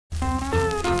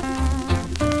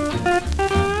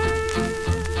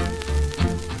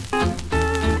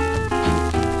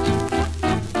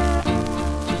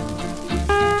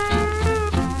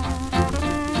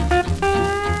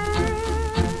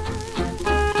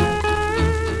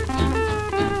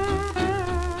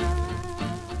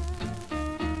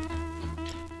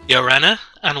Yorana,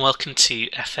 and welcome to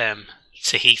FM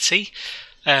Tahiti.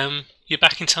 You're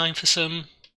back in time for some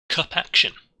cup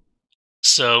action.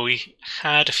 So we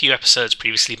had a few episodes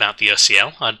previously about the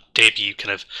OCL, our debut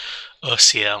kind of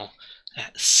OCL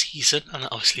season, and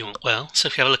that obviously went well. So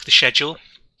if you have a look at the schedule,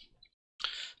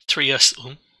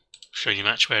 showing you a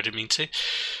match where I didn't mean to.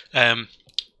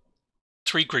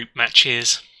 3 group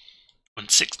matches, won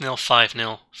 6-0,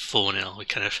 5-0, 4-0. We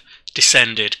kind of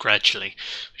descended gradually,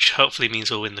 which hopefully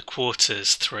means we'll win the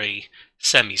quarters 3,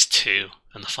 semis 2,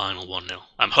 and the final 1-0.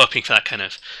 I'm hoping for that kind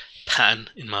of pattern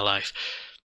in my life.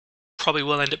 Probably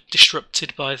will end up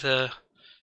disrupted by the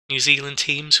New Zealand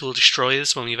teams who will destroy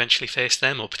us when we eventually face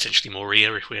them, or potentially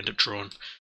Moria if we end up drawn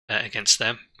against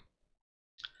them.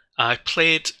 I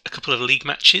played a couple of league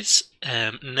matches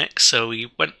next, so we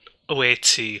went away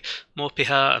to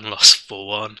Marquesas and lost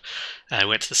 4-1.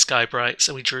 Went to the Skybrights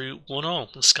and we drew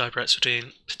 1-1. The Skybrights were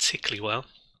doing particularly well.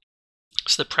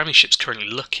 So the Premiership's currently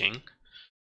looking. It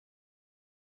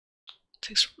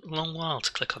takes a long while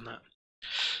to click on that.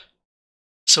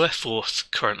 So we're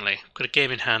 4th currently. We've got a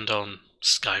game in hand on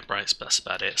Skybrights, but that's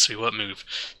about it. So we won't move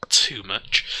too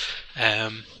much.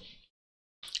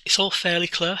 It's all fairly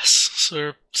close. So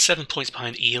we're 7 points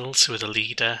behind Eels, who are the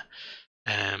leader.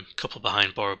 Couple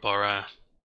behind Bora Bora,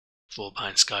 4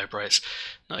 behind Skybrights.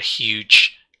 Not a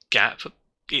huge gap, but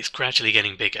it's gradually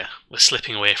getting bigger. We're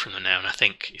slipping away from them now, and I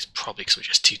think it's probably because we're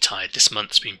just too tired. This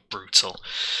month's been brutal.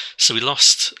 So we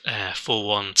lost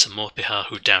 4-1 to Marquesas,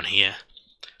 who are down here,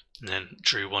 and then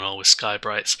drew 1-1 with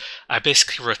Skybrights. I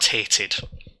basically rotated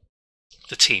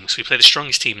the team. So we played the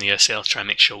strongest team in the OCL to try and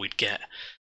make sure we'd get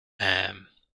the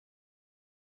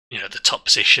top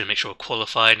position, make sure we're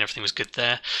qualified and everything was good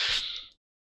there.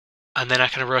 And then I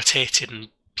kind of rotated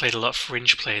and played a lot of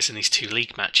fringe players in these 2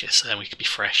 league matches, so then we could be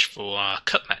fresh for our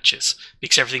cup matches,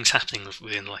 because everything's happening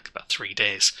within like about 3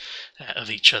 days of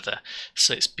each other.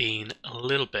 So it's been a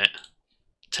little bit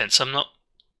tense. I'm not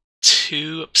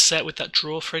too upset with that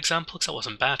draw, for example, because that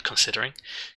wasn't bad considering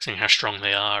how strong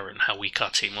they are and how weak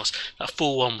our team was. That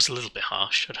 4-1 was a little bit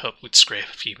harsh. I'd hope we'd scrape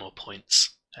a few more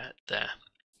points there.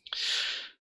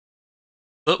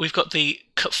 But we've got the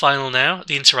cup final now,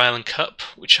 the Inter-Island Cup,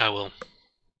 which I will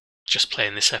just play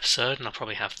in this episode, and I'll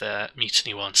probably have the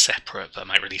Mutiny one separate, but I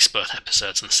might release both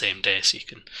episodes on the same day so you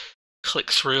can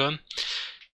click through them.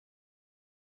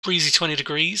 Breezy 20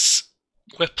 degrees.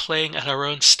 We're playing at our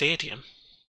own stadium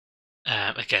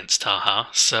against Tahaa,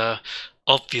 so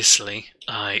obviously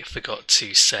I forgot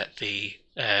to set the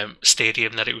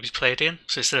stadium that it would be played in.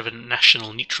 So instead of a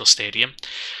national neutral stadium,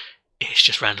 it's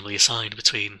just randomly assigned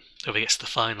between whoever gets to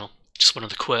the final. Just one of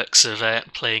the quirks of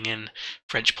playing in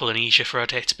French Polynesia for our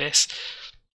database.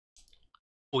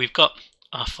 We've got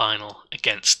our final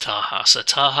against Tahaa. So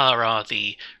Tahaa are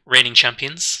the reigning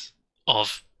champions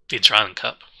of the Inter-Island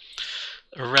Cup.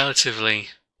 A relatively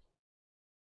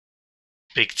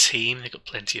big team. They've got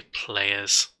plenty of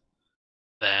players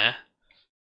there.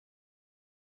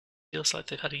 Feels like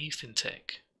they've had a youth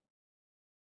intake.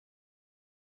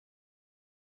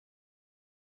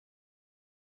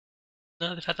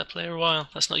 No, they've had that player a while.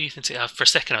 That's not youth intake. For a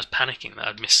second I was panicking that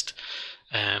I'd missed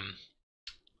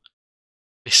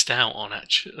out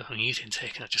on youth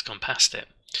intake and I'd just gone past it.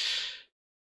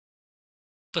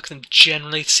 Look at them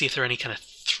generally to see if there are any kind of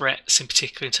threats in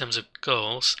particular in terms of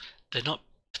goals. They're not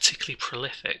particularly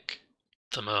prolific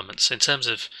at the moment. So in terms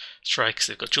of strikers,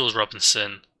 they've got Jules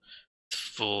Robinson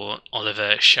for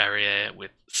Oliver Charrier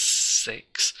with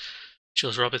 6.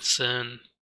 Jules Robinson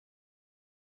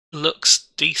looks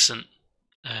decent.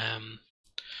 I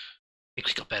think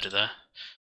we got better there.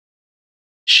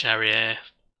 Charrier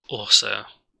also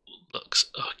looks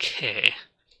okay.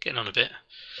 Getting on a bit.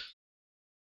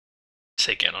 I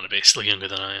say getting on a bit, still younger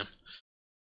than I am.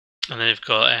 And then we've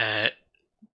got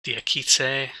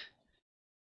Diakite,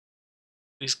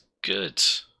 who's good.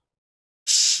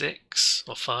 6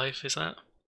 or 5 is that?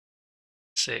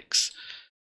 6.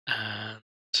 And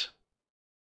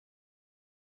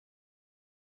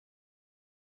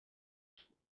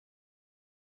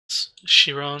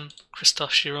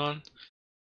Christophe Chiron,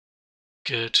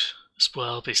 good as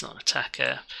well, but he's not an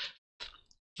attacker.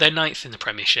 They're 9th in the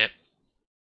Premiership.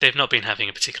 They've not been having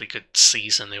a particularly good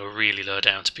season. They were really low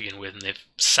down to begin with, and they've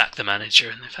sacked the manager,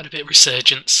 and they've had a bit of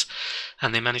resurgence,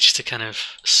 and they managed to kind of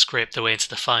scrape their way into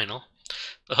the final.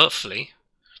 But hopefully,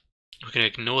 we're going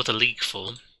to ignore the league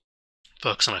form,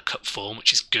 focus on a cup form,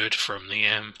 which is good from the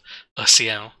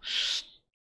OCL,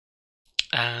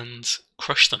 and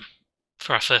crush them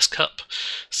for our first cup.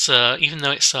 So even though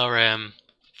it's our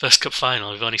First Cup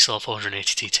final, we've only sold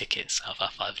 482 tickets out of our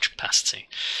 500 capacity.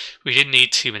 We didn't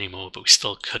need too many more, but we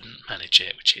still couldn't manage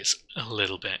it, which is a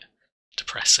little bit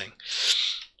depressing.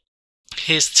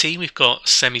 Here's the team. We've got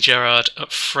Semi-Gerard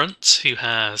up front, who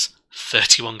has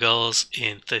 31 goals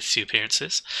in 32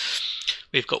 appearances.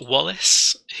 We've got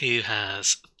Wallace, who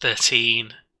has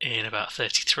 13 in about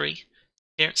 33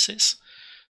 appearances.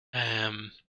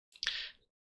 Got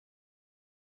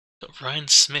Ryan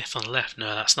Smith on the left.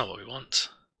 No, that's not what we want.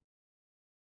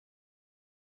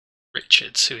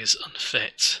 Richards, who is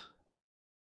unfit.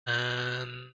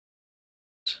 And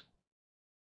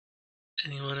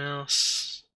anyone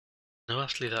else? No, I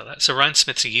have to leave that there. So Ryan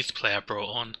Smith's a youth player I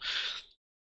brought on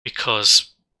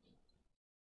because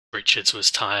Richards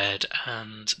was tired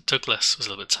and Douglas was a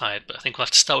little bit tired, but I think we'll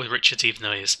have to start with Richards even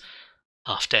though he's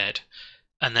half dead,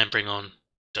 and then bring on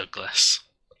Douglas.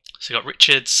 So you've got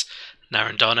Richards,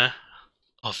 Narendona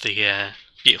of the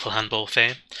beautiful handball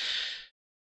fame,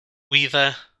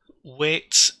 Weaver,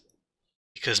 Waite,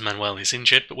 because Manuel is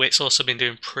injured, but Waite's also been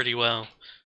doing pretty well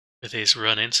with his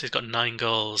run-in, so he's got 9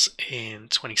 goals in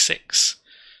 26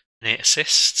 and 8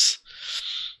 assists.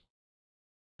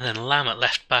 And then Lamb at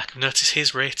left back. Notice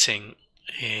his rating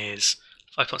is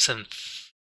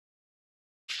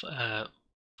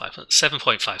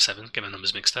 7.57, get my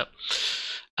numbers mixed up.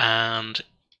 And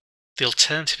the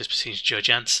alternative is between Joe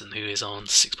Jansen, who is on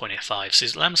 6.85.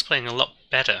 So Lamb's playing a lot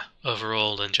better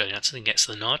overall than Joe Jansen and gets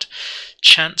the nod.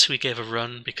 Chant, who we gave a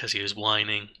run because he was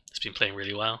whining, has been playing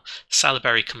really well.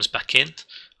 Salaberry comes back in.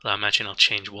 I imagine I'll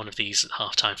change one of these at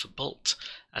half-time for Bolt.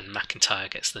 And McIntyre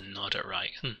gets the nod at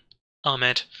right.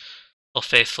 Ahmed, All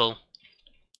Faithful,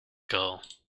 goal.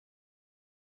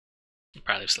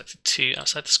 Apparently I've selected 2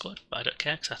 outside the squad, but I don't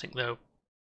care because I think they're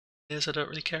players I don't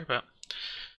really care about.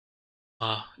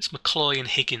 It's McCloy and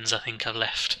Higgins I think I've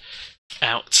left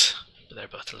out, but they're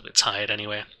both a little bit tired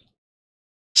anyway.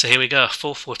 So here we go,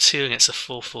 4-4-2 against a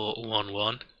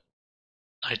 4-4-1-1.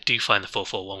 I do find the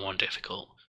 4-4-1-1 difficult.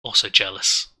 Also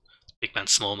jealous. Big man,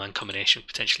 small man combination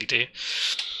potentially do.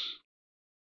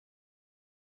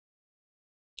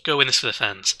 Go win this for the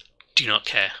fans. Do not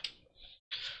care.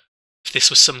 If this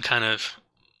was some kind of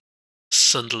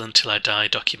Sunderland Till I Die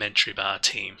documentary about our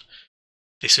team,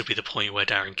 this would be the point where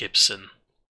Darren Gibson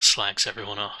slags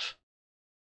everyone off.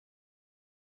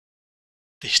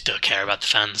 They just don't care about the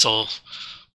fans, all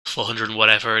 400 and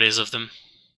whatever it is of them.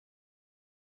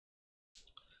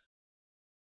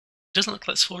 Doesn't look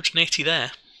like it's 480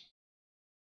 there.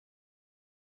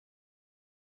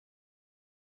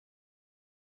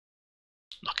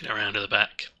 Knocking it around to the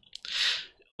back.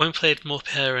 When we played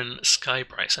Morpair and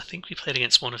Skybrights, I think we played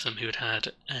against one of them who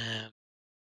had the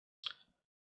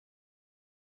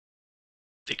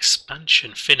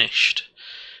expansion finished,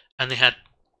 and they had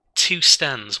 2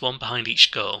 stands, one behind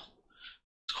each goal.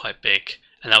 It's quite big,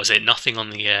 and that was it. Nothing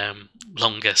on the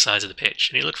longer sides of the pitch,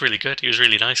 and he looked really good. He was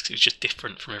really nice because he was just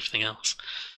different from everything else.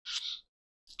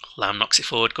 Lamb knocks it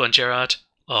forward. Go on, Gerard.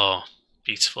 Oh,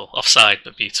 beautiful. Offside,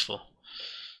 but beautiful.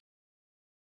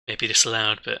 Maybe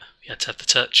disallowed, but he had to have the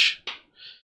touch.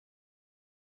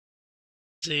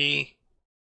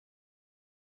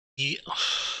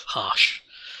 Harsh.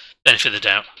 Benefit of the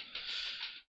doubt.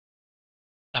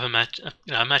 I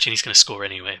imagine he's going to score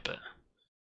anyway, but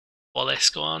Wallace,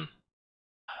 go on.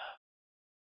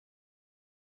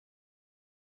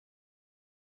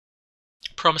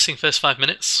 Promising first 5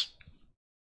 minutes.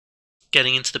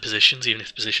 Getting into the positions, even if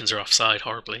the positions are offside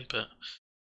horribly, but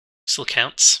still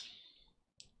counts.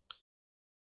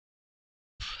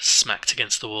 Smacked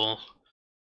against the wall.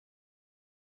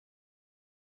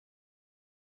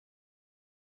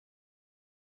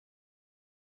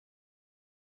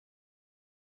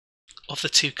 Of the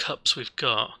 2 cups we've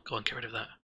got, go on, get rid of that.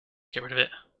 Get rid of it.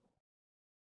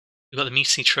 We've got the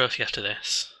Mutiny Trophy after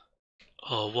this.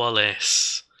 Oh,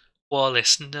 Wallace.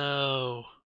 Wallace, no.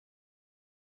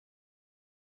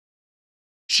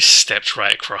 Just stepped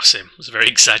right across him. It was a very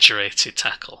exaggerated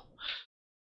tackle.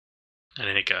 And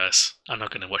in it goes. I'm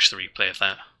not going to watch the replay of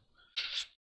that.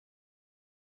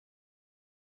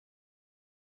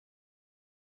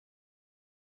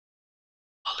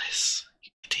 Wallace,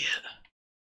 you idiot.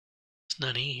 There's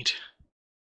no need.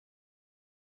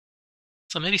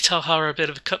 So maybe Tahaa are a bit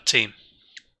of a cup team.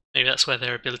 Maybe that's where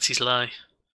their abilities lie.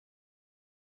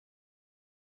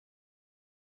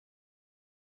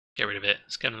 Get rid of it.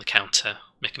 Let's get him on the counter.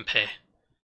 Make him pay.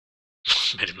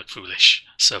 Made him look foolish.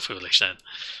 So foolish then.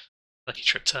 Like he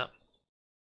tripped up.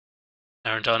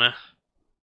 Arendona.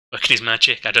 Look at his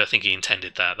magic. I don't think he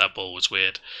intended that. That ball was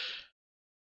weird.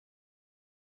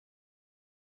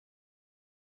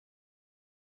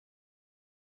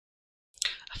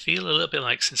 I feel a little bit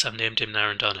like since I've named him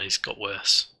Narendona, he's got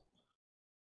worse.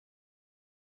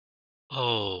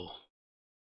 Oh.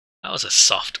 That was a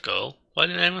soft goal. Why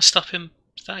didn't anyone stop him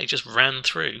That he just ran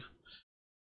through.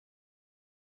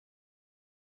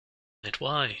 And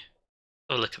why?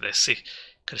 Oh, look at this. See,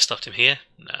 could have stopped him here.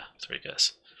 No, through he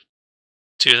goes.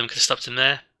 Two of them could have stopped him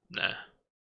there. No.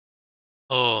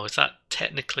 Oh, is that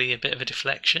technically a bit of a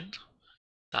deflection?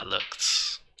 That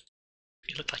looked...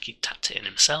 He looked like he tapped it in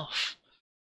himself.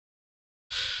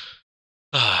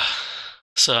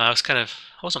 So I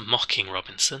wasn't mocking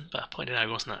Robinson, but I pointed out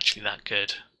he wasn't actually that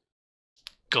good.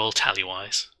 Goal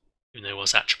tally-wise, even though he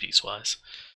was attributes-wise.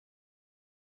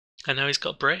 And now he's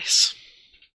got a brace.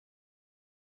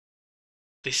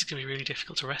 This is going to be really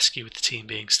difficult to rescue with the team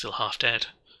being still half dead.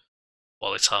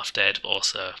 Well, it's half dead, but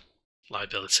also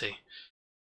liability.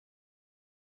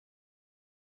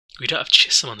 We don't have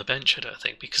Chisholm on the bench, I don't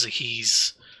think, because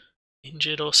he's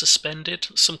injured or suspended.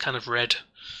 Some kind of red...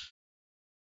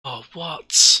 Oh,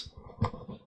 what?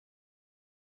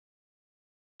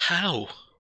 How?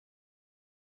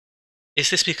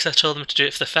 Is this because I told them to do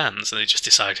it for the fans and they just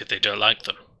decided they don't like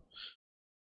them?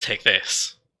 Take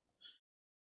this.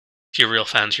 If you're real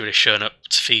fans, you would have shown up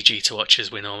to Fiji to watch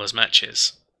us win all those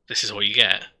matches. This is what you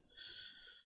get.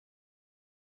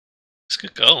 It's a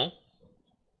good goal.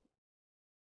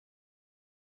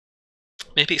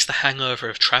 Maybe it's the hangover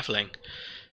of travelling.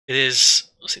 It is...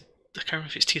 I can't remember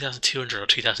if it's 2,200 or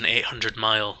 2,800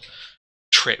 mile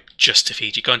trip just to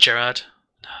Fiji. Go on, Gerard.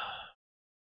 No.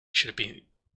 Should have been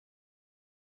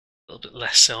a little bit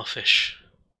less selfish.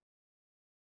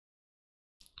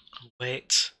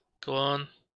 Wait. Go on.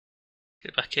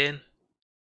 Get back in.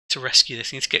 To rescue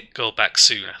this. You need to get goal back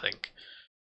soon, I think.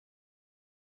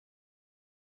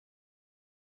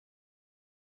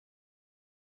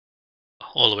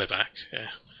 All the way back, yeah.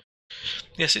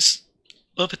 Yes, it's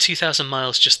over 2,000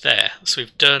 miles just there, so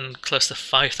we've done close to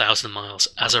 5,000 miles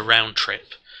as a round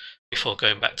trip before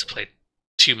going back to play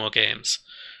 2 more games.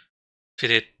 If we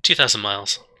did 2,000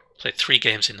 miles, played 3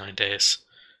 games in 9 days,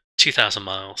 2,000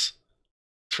 miles,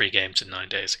 3 games in 9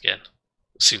 days again.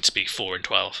 Soon to be 4 in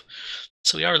 12.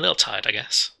 So we are a little tired, I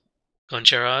guess. Go on,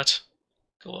 Gerard.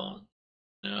 Go on.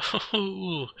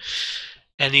 No.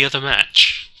 Any other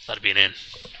match? That'd be an in.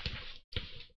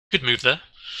 Good move there.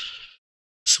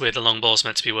 That's the way the long ball's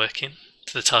meant to be working.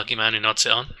 To the target man who nods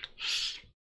it on.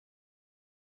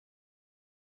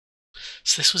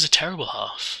 So this was a terrible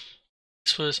half.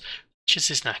 This was...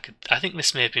 Richards is knackered. I think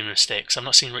this may have been a mistake, because I've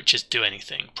not seen Richards do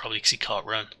anything, probably because he can't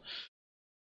run.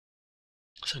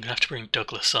 So I'm going to have to bring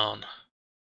Douglas on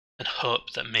and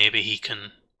hope that maybe he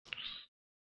can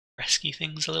rescue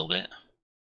things a little bit.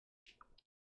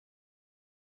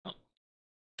 Not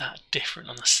that different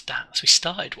on the stats. We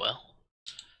started well.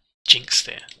 Jinxed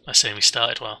it by saying we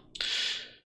started well.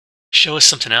 Show us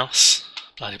something else.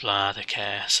 Blah blah blah, they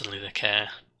care. Suddenly they care.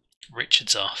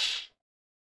 Richards off.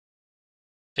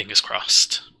 Fingers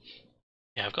crossed.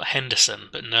 Yeah, I've got Henderson,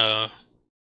 but no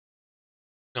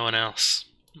one else.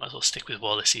 Might as well stick with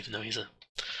Wallace, even though he's a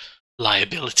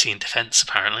liability in defence,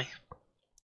 apparently.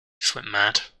 Just went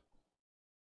mad.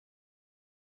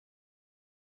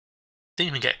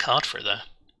 Didn't even get a card for it, though.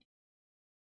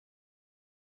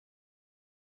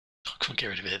 Oh, come on, get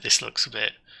rid of it. This looks a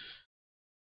bit...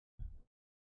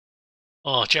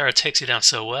 Oh, Jared takes you down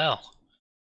so well.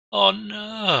 Oh,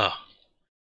 no!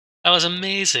 That was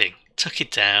amazing. Took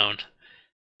it down.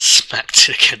 Smacked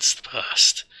it against the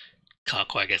post. Can't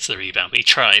quite get to the rebound, but he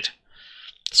tried.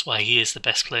 That's why he is the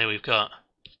best player we've got.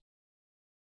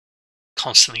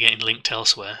 Constantly getting linked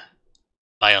elsewhere.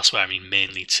 By elsewhere, I mean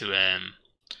mainly to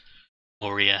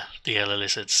Moria, the Yellow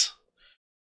Lizards.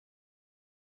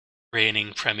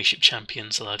 Reigning Premiership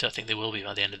champions, although I don't think they will be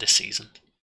by the end of this season.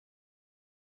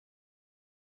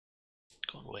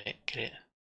 Go on, wait, get it.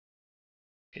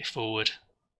 Get it forward.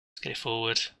 Let's get it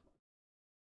forward.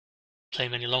 Play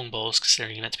many long balls,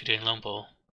 considering you're meant to be doing long ball.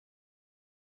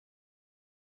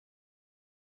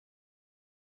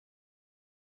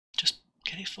 Just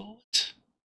get it forward.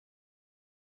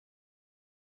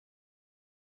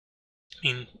 I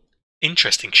mean,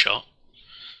 interesting shot.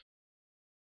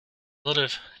 A lot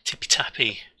of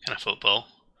tippy-tappy kind of football.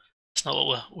 That's not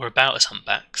what we're about as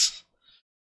humpbacks.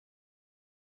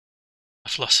 Our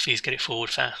philosophy is get it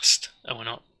forward fast, and we're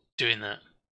not doing that.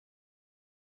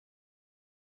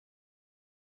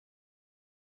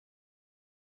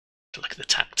 Look at the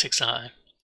tactics, aren't I?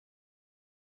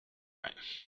 Right.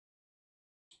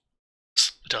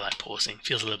 I don't like pausing.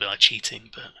 Feels a little bit like cheating,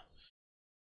 but...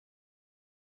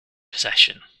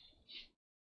 Possession.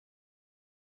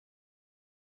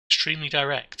 Extremely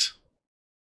direct.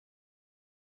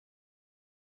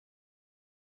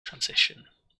 Transition.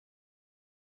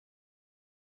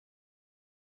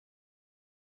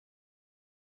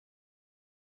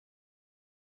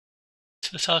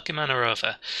 the target man are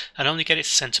over, and only get it to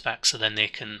centre back so then they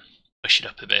can push it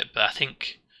up a bit. But I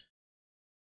think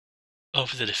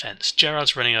over the defence,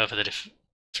 Gerard's running over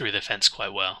through the defence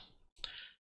quite well.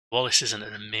 Wallace isn't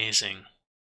an amazing.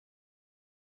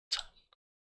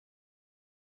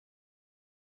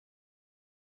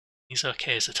 He's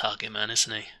okay as a target man,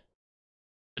 isn't he?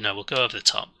 But no, we'll go over the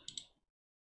top.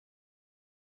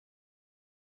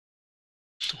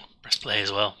 Oh, press play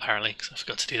as well, apparently, because I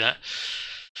forgot to do that.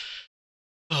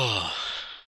 Oh.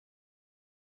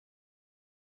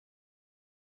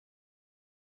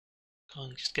 Come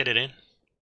on, just get it in.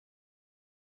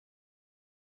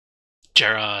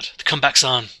 Gerard, the comeback's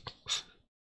on.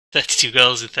 32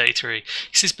 goals in 33.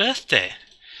 It's his birthday.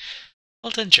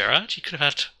 Well done, Gerard. You could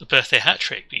have had the birthday hat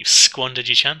trick, but you've squandered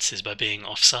your chances by being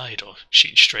offside or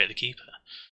shooting straight at the keeper.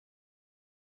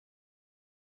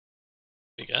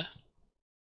 There we go.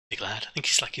 Big lad. I think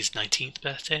he's like his 19th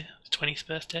birthday, 20th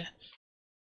birthday.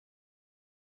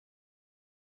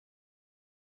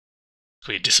 It's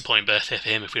going to be a disappointing birthday for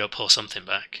him if we don't pull something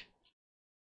back.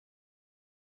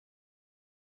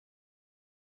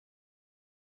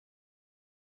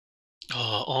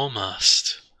 Oh,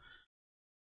 almost.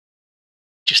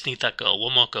 Just need that goal.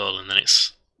 One more goal and then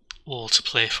it's all to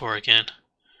play for again.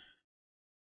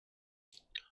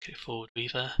 Okay, forward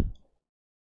Weaver.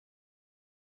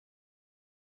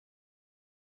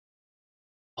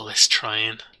 All this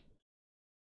trying.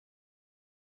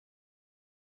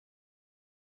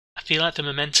 I feel like the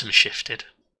momentum shifted.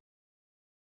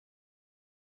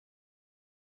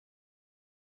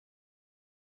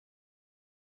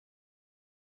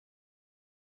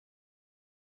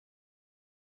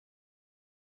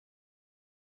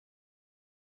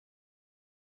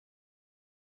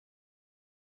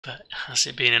 But has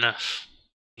it been enough?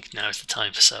 I think now is the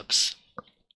time for subs.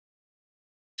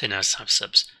 So now it's time for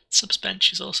subs. Subs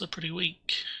bench is also pretty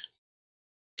weak.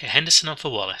 Okay, Henderson on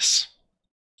for Wallace.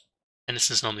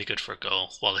 Henderson's normally good for a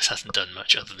goal. Wallace hasn't done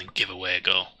much other than give away a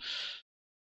goal.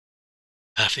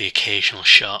 Have the occasional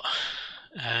shot.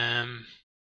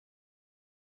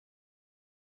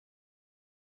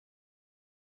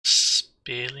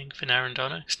 Spearling for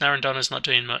Narendona. Because Narendona's not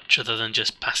doing much other than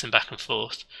just passing back and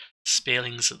forth.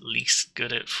 Spearling's at least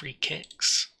good at free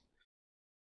kicks.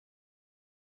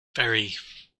 Very,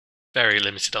 very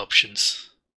limited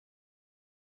options.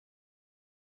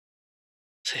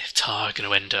 See if Tahaa are going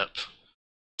to end up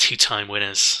two-time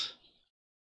winners.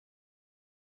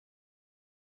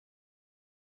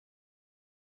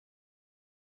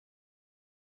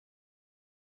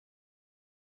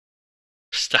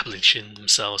 Establishing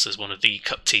themselves as one of the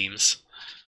cup teams.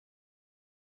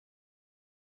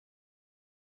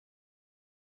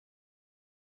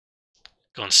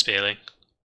 Go on, Spearling.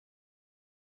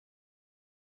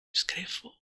 Just get it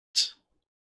forward.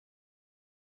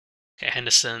 Okay,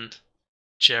 Henderson.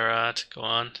 Gerard, go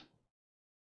on.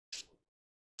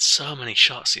 So many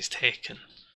shots he's taken.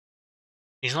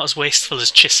 He's not as wasteful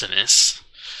as Chisholm is.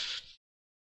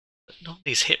 But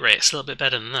Nolly's hit rate's a little bit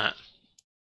better than that.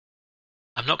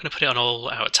 I'm not going to put it on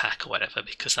all-out attack or whatever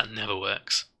because that never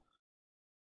works.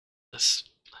 Just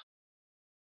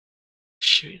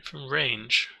shooting from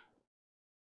range.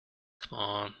 Come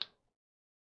on.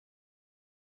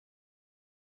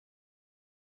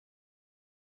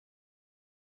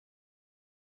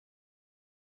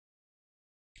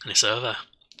 And it's over.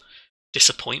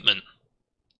 Disappointment.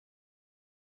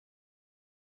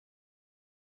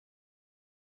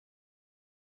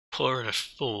 Poor in a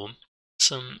form.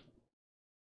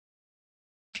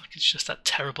 Like it's just that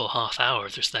terrible half hour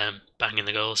of just them banging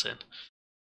the goals in.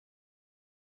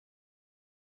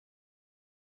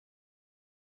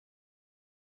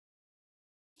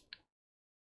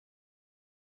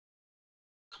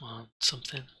 Come on,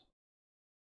 something.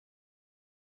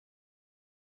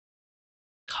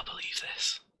 Can't believe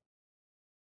this.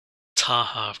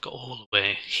 Tahaa have got all the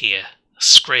way here,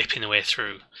 scraping the way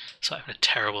through, so having a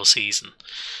terrible season.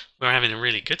 We're having a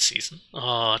really good season. Oh,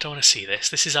 I don't want to see this.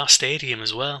 This is our stadium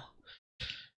as well.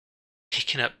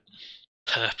 Picking up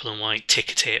purple and white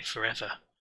ticker tape forever.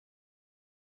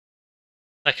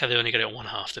 Like how they only got it on one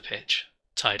half the pitch.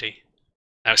 Tidy.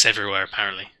 Now it's everywhere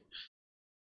apparently.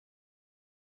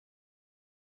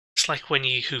 It's like when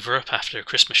you hoover up after a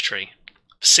Christmas tree.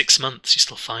 For 6 months you're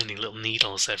still finding little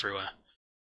needles everywhere.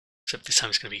 Except this time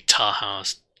it's going to be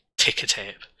Taha's ticker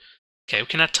tape. Okay, we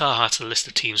can add Tahaa to the list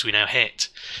of teams we now hate.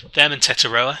 Them and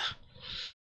Tetaroa.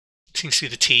 Seems to be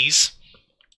the tease.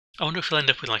 I wonder if we'll end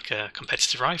up with like a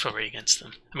competitive rivalry against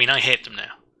them. I mean, I hate them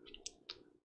now.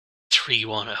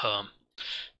 3-1 at home.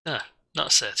 No, not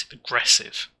assertive,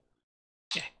 aggressive.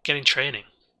 Yeah, get in training.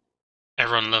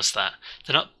 Everyone loves that.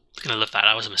 They're not going to love that.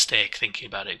 That was a mistake thinking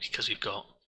about it because we've got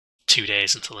 2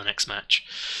 days until the next match.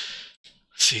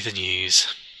 See the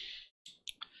news.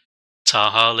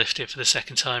 Tahaa lifted for the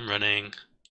second time running.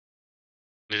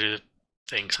 I'm going to do the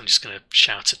things. I'm just going to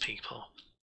shout at people.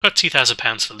 Got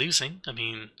 £2,000 for losing. I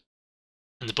mean,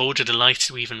 and the board are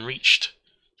delighted we even reached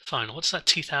the final. What does that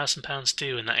 £2,000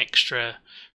 do in that extra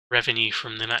revenue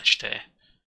from the match day?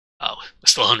 Oh, we're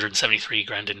still 173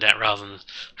 grand in debt rather than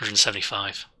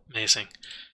 175. Amazing.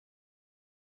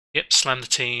 Yep, slam the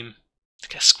team.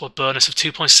 Get a squad bonus of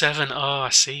 2.7. Oh, I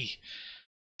see.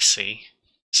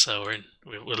 So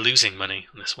we're losing money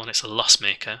on this one. It's a loss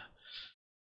maker.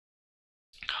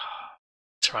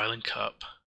 Island Cup.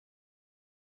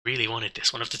 Really wanted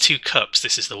this one. Of the 2 cups,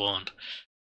 this is the one.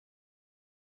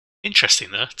 Interesting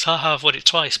though. Tahaa have won it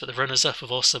twice, but the runners-up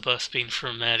have also both been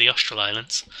from the Austral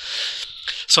Islands.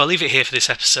 So I'll leave it here for this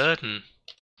episode and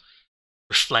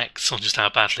reflect on just how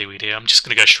badly we do. I'm just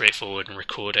going to go straight forward and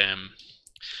record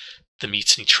the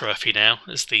Mutiny Trophy now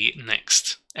as the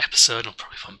next episode. I'll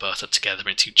probably put them both up together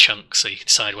in 2 chunks so you can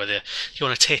decide whether you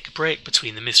want to take a break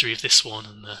between the misery of this one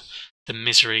and the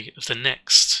misery of the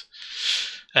next.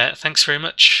 Thanks very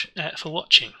much for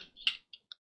watching.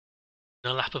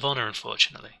 No lap of honour,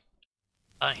 unfortunately.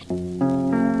 Bye.